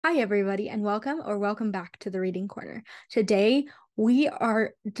Hi, everybody, and welcome back to the Reading Corner. Today, we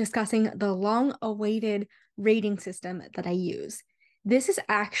are discussing the long-awaited rating system that I use. This is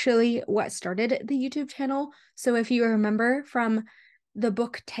actually what started the YouTube channel. So if you remember from the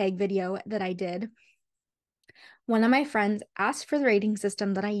book tag video that I did, one of my friends asked for the rating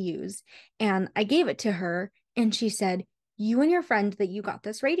system that I use, and I gave it to her, and she said, you and your friend that you got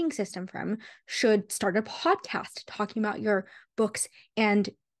this rating system from should start a podcast talking about your books and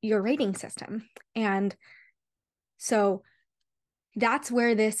your rating system. And so that's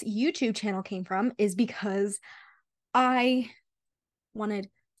where this YouTube channel came from, is because I wanted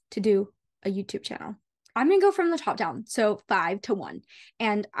to do a YouTube channel. I'm going to go from the top down, so 5 to 1.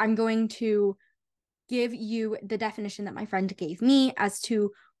 And I'm going to give you the definition that my friend gave me as to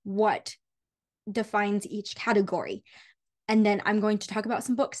what defines each category. And then I'm going to talk about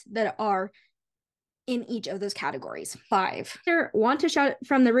some books that are in each of those categories. 5. Want to shout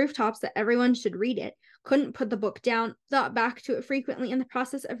from the rooftops that everyone should read it. Couldn't put the book down. Thought back to it frequently in the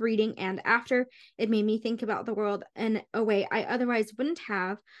process of reading and after. It made me think about the world in a way I otherwise wouldn't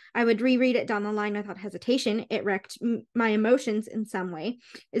have. I would reread it down the line without hesitation. It wrecked my emotions in some way.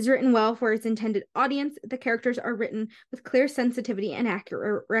 Is written well for its intended audience. The characters are written with clear sensitivity and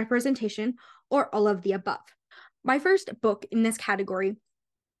accurate representation, or all of the above. My first book in this category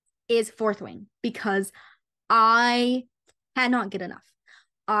is Fourth Wing, because I cannot get enough.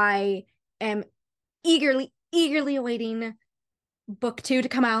 I am eagerly awaiting book 2 to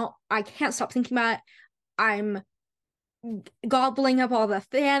come out. I can't stop thinking about it. I'm gobbling up all the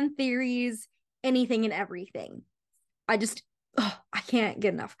fan theories, anything and everything. I can't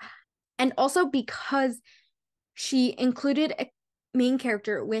get enough. And also because she included a main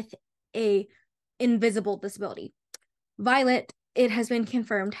character with a invisible disability. Violet, it has been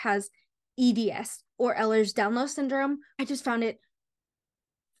confirmed, has EDS, or Ehlers-Danlos syndrome. I just found it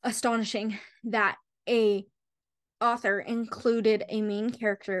astonishing that a author included a main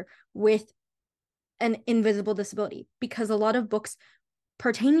character with an invisible disability, because a lot of books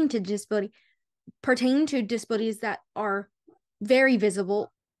pertaining to disabilities that are very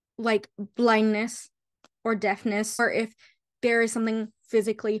visible, like blindness or deafness, or if there is something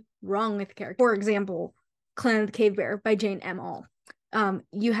physically wrong with the character. For example, Clan of the Cave Bear by Jane M. All.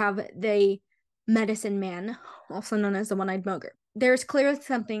 You have the Medicine Man, also known as the One-Eyed Mogre. There's clearly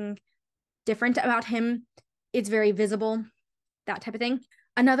something different about him. It's very visible, that type of thing.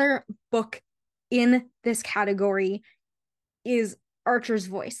 Another book in this category is Archer's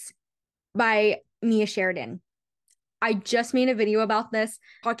Voice by Mia Sheridan. I just made a video about this,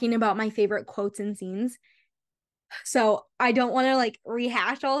 talking about my favorite quotes and scenes. So I don't want to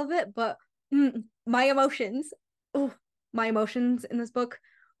rehash all of it, but my emotions, my emotions in this book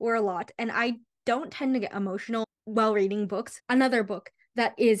were a lot. And I don't tend to get emotional while reading books. Another book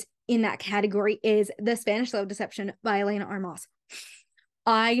that is in that category is The Spanish Love Deception by Elena Armas.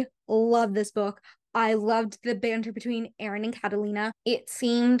 I love this book. I loved the banter between Aaron and Catalina. It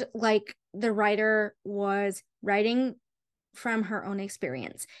seemed like the writer was writing from her own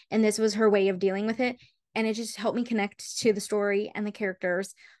experience, and this was her way of dealing with it. And it just helped me connect to the story and the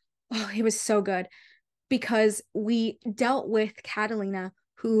characters. Oh, it was so good, because we dealt with Catalina,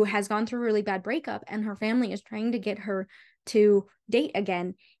 who has gone through a really bad breakup, and her family is trying to get her to date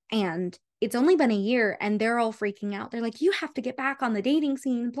again. And it's only been a year, and they're all freaking out. They're like, you have to get back on the dating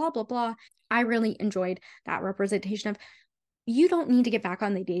scene, blah, blah, blah. I really enjoyed that representation of, you don't need to get back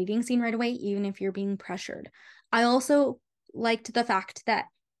on the dating scene right away, even if you're being pressured. I also liked the fact that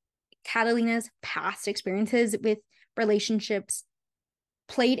Catalina's past experiences with relationships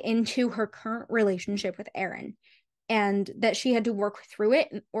played into her current relationship with Aaron, and that she had to work through it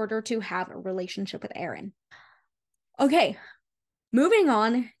in order to have a relationship with Aaron. Okay, moving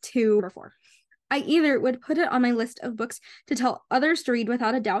on to number 4. I either would put it on my list of books to tell others to read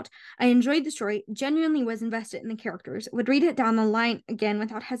without a doubt. I enjoyed the story, genuinely was invested in the characters, would read it down the line again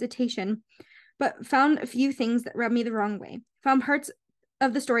without hesitation, but found a few things that rubbed me the wrong way. Found parts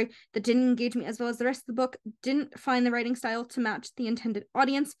of the story that didn't engage me as well as the rest of the book, didn't find the writing style to match the intended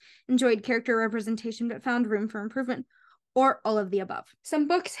audience, enjoyed character representation but found room for improvement, or all of the above. Some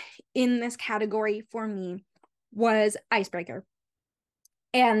books in this category for me was Icebreaker.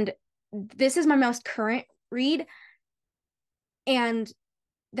 And this is my most current read. And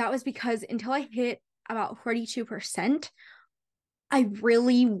that was because until I hit about 42%, I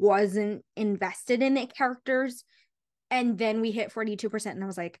really wasn't invested in the characters. And then we hit 42%, and I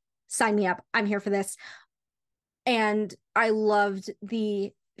was like, sign me up. I'm here for this. And I loved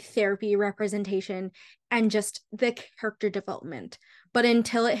the therapy representation and just the character development. But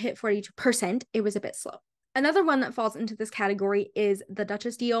until it hit 42%, it was a bit slow. Another one that falls into this category is The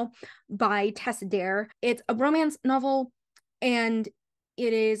Duchess Deal by Tessa Dare. It's a romance novel, and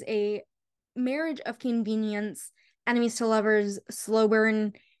it is a marriage of convenience, enemies to lovers, slow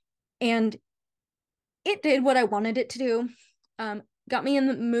burn, and it did what I wanted it to do. Got me in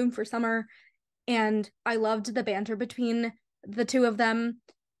the mood for summer, and I loved the banter between the two of them.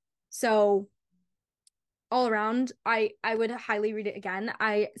 So all around, I would highly read it again.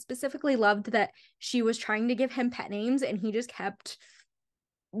 I specifically loved that she was trying to give him pet names and he just kept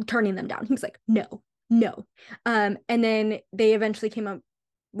turning them down. He was like, no, no. And then they eventually came up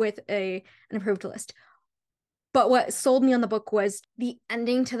with an approved list. But what sold me on the book was the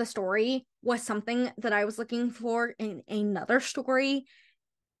ending to the story was something that I was looking for in another story.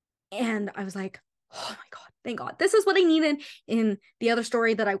 And I was like, oh my God, thank God. This is what I needed in the other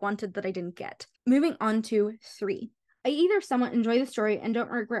story that I wanted that I didn't get. Moving on to 3. I either somewhat enjoy the story and don't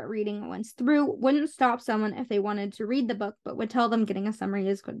regret reading it once through, wouldn't stop someone if they wanted to read the book, but would tell them getting a summary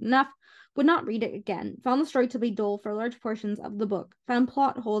is good enough, would not read it again, found the story to be dull for large portions of the book, found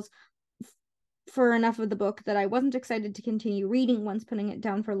plot holes for enough of the book that I wasn't excited to continue reading once putting it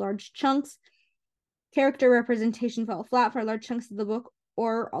down for large chunks, character representation fell flat for large chunks of the book,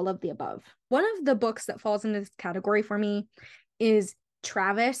 or all of the above. One of the books that falls into this category for me is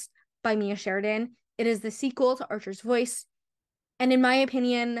Travis by Mia Sheridan. It is the sequel to Archer's Voice. And in my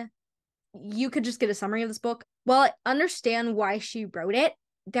opinion, you could just get a summary of this book. While I understand why she wrote it,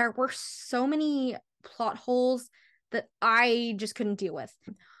 there were so many plot holes that I just couldn't deal with.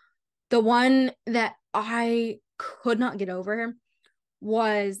 The one that I could not get over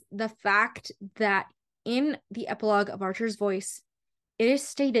was the fact that in the epilogue of Archer's Voice, it is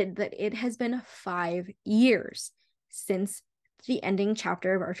stated that it has been 5 years since the ending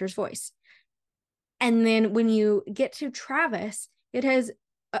chapter of Archer's Voice. And then when you get to Travis, it has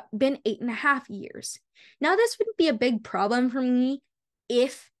been 8.5 years. Now, this would be a big problem for me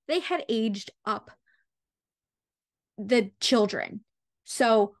if they had aged up the children.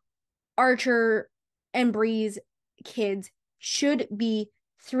 So Archer and Bree's kids should be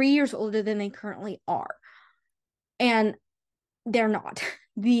 3 years older than they currently are. And they're not.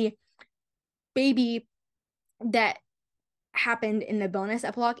 The baby that happened in the bonus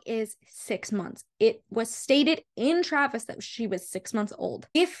epilogue is 6 months. It was stated in Travis that she was 6 months old.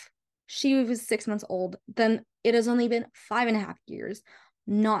 If she was 6 months old, then it has only been 5.5 years,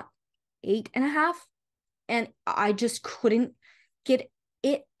 not 8.5. And I just couldn't get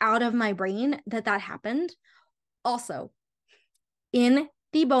it out of my brain that happened. Also, in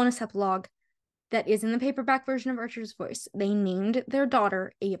the bonus epilogue that is in the paperback version of Archer's Voice, they named their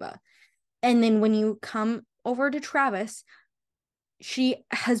daughter Ava. And then when you come over to Travis, she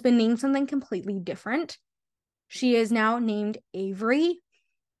has been named something completely different. She is now named Avery.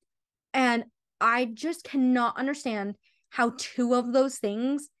 And I just cannot understand how 2 of those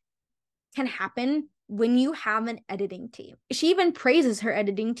things can happen when you have an editing team. She even praises her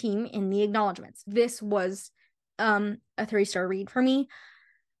editing team in the acknowledgments. This was a 3-star read for me.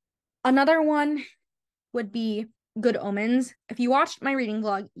 Another one would be Good Omens. If you watched my reading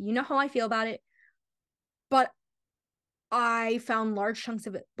vlog, you know how I feel about it. But I found large chunks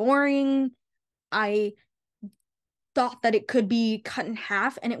of it boring. I thought that it could be cut in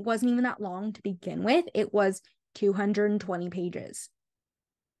half, and it wasn't even that long to begin with. It was 220 pages.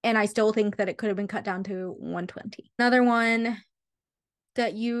 And I still think that it could have been cut down to 120. Another one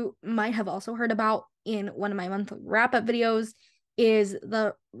that you might have also heard about in one of my monthly wrap-up videos is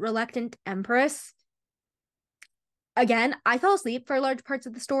The Reluctant Empress. Again, I fell asleep for large parts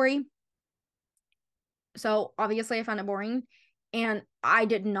of the story. So obviously I found it boring. And I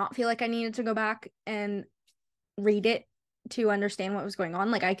did not feel like I needed to go back and read it to understand what was going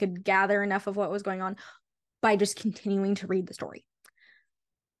on. Like, I could gather enough of what was going on by just continuing to read the story.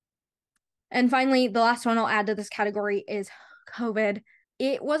 And finally, the last one I'll add to this category is COVID.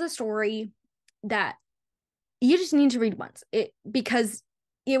 It was a story that you just need to read once, because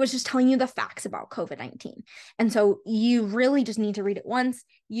it was just telling you the facts about COVID-19. And so you really just need to read it once.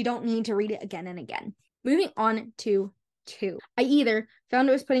 You don't need to read it again and again. Moving on to 2. I either found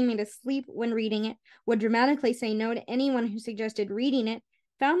it was putting me to sleep when reading it, would dramatically say no to anyone who suggested reading it,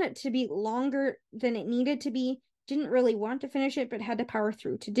 found it to be longer than it needed to be, didn't really want to finish it, but had to power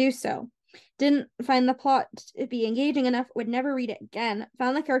through to do so. Didn't find the plot to be engaging enough, would never read it again,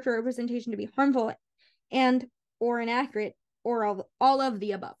 found the character representation to be harmful and or inaccurate, or all of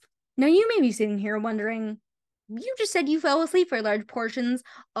the above. Now, you may be sitting here wondering, you just said you fell asleep for large portions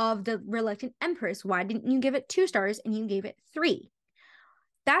of The Reluctant Empress. Why didn't you give it 2 stars and you gave it 3?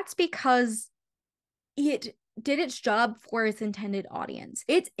 That's because it did its job for its intended audience.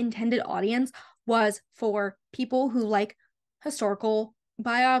 Its intended audience was for people who like historical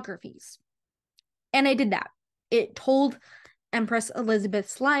biographies. And I did that. It told Empress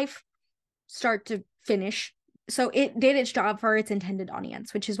Elizabeth's life, start to finish. So it did its job for its intended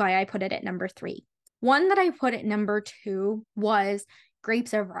audience, which is why I put it at number 3. One that I put at number 2 was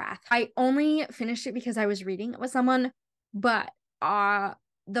Grapes of Wrath. I only finished it because I was reading it with someone, but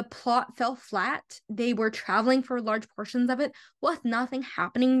the plot fell flat. They were traveling for large portions of it with nothing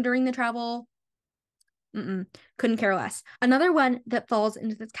happening during the travel. Couldn't care less. Another one that falls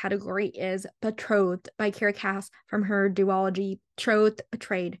into this category is Betrothed by Kiera Cass from her duology Betrothed,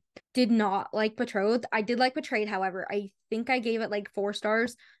 Betrayed. Did not like Betrothed. I did like Betrayed, however. I think I gave it like 4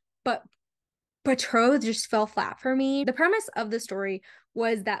 stars, but Betrothed just fell flat for me. The premise of the story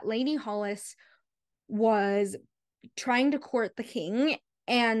was that Lady Hollis was trying to court the king,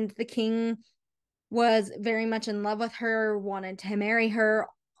 and the king was very much in love with her, wanted to marry her,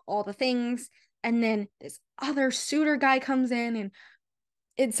 all the things. And then this other suitor guy comes in, and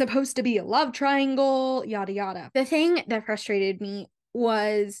it's supposed to be a love triangle, yada yada. The thing that frustrated me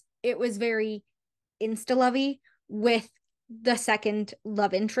was it was very insta-lovey with the second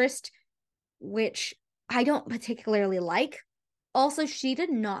love interest, which I don't particularly like. Also, she did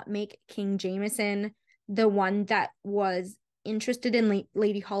not make King Jameson, the one that was interested in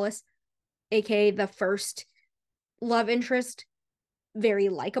Lady Hollis, aka the first love interest, very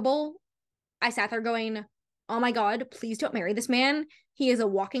likable. I sat there going, oh my God, please don't marry this man. He is a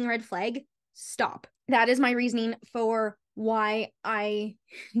walking red flag. Stop. That is my reasoning for why I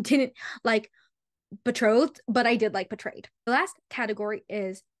didn't like Betrothed, but I did like Betrayed. The last category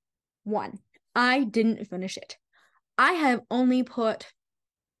is 1. I didn't finish it. I have only put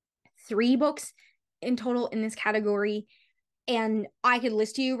 3 books in total in this category, and I could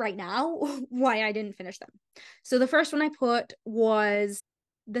list to you right now why I didn't finish them. So the first one I put was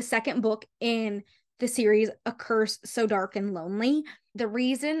the second book in the series, A Curse So Dark and Lonely. The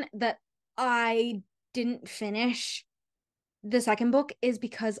reason that I didn't finish the second book is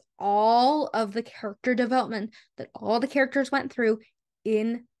because all of the character development that all the characters went through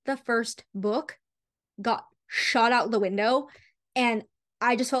in the first book got shot out the window, and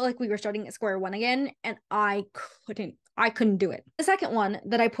I just felt like we were starting at square one again, and I couldn't do it. The second one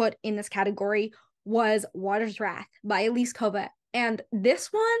that I put in this category was Water's Wrath by Elise Kova, and this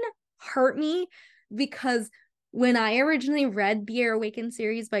one hurt me because when I originally read the Air Awakened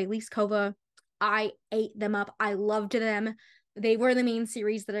series by Elise Kova, I ate them up. I loved them. They were the main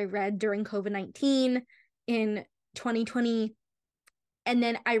series that I read during COVID-19 in 2020. And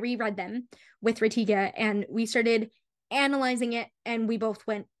then I reread them with Ratiga, and we started analyzing it, and we both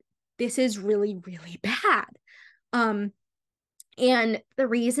went, this is really, really bad. And the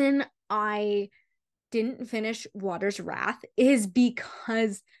reason I didn't finish Water's Wrath is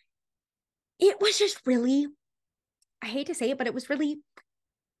because it was just really, I hate to say it, but it was really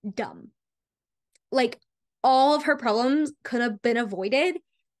dumb. Like, all of her problems could have been avoided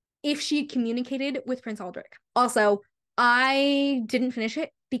if she had communicated with Prince Aldrich. Also, I didn't finish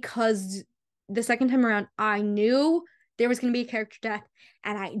it because the second time around, I knew there was going to be a character death,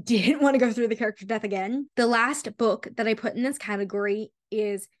 and I didn't want to go through the character death again. The last book that I put in this category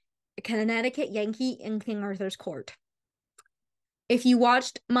is Connecticut Yankee in King Arthur's Court. If you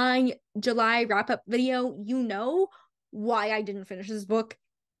watched my July wrap-up video, you know why I didn't finish this book.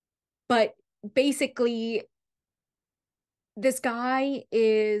 But basically, this guy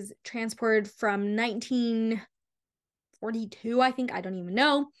is transported from 1942, I think. I don't even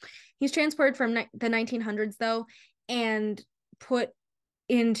know. He's transported from the 1900s, though, and put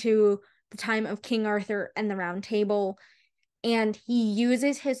into the time of King Arthur and the Round Table. And he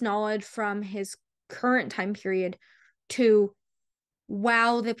uses his knowledge from his current time period to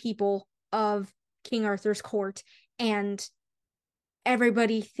wow the people of King Arthur's court. And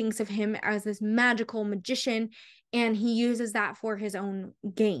everybody thinks of him as this magical magician, and he uses that for his own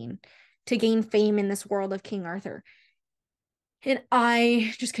gain, to gain fame in this world of King Arthur. And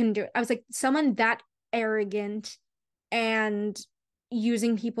I just couldn't do it. I was like, someone that arrogant and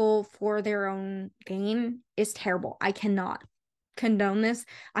using people for their own gain is terrible. I cannot condone this.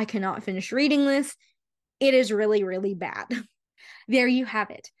 I cannot finish reading this. It is really, really bad. There you have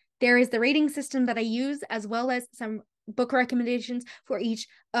it. There is the rating system that I use, as well as some book recommendations for each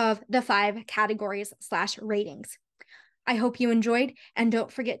of the 5 categories / ratings. I hope you enjoyed, and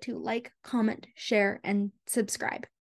don't forget to like, comment, share, and subscribe.